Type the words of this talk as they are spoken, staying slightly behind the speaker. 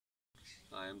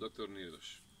Hi, I'm Dr.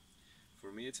 Nirdosh.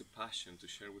 For me, it's a passion to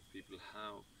share with people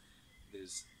how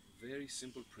there's very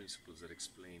simple principles that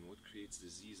explain what creates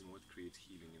disease and what creates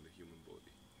healing in the human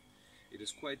body. It is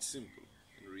quite simple.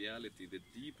 In reality, the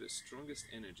deepest, strongest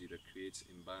energy that creates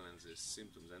imbalances,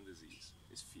 symptoms, and disease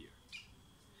is fear.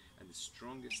 And the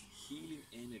strongest healing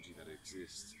energy that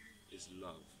exists is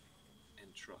love and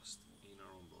trust in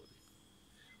our own body.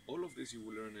 All of this you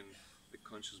will learn in the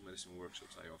conscious medicine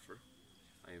workshops I offer.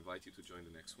 I invite you to join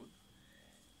the next one.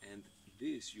 And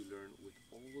this you learn with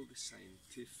all the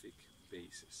scientific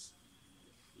basis.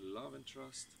 Love and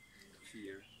trust,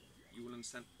 fear. You will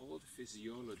understand all the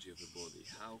physiology of the body,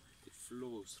 how it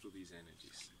flows through these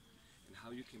energies, and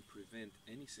how you can prevent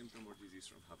any symptom or disease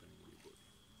from happening in your body.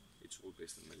 It's all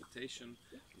based on meditation,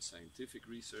 on scientific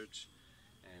research,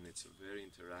 and it's a very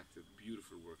interactive,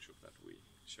 beautiful workshop that we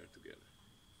share together.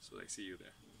 So I see you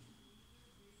there.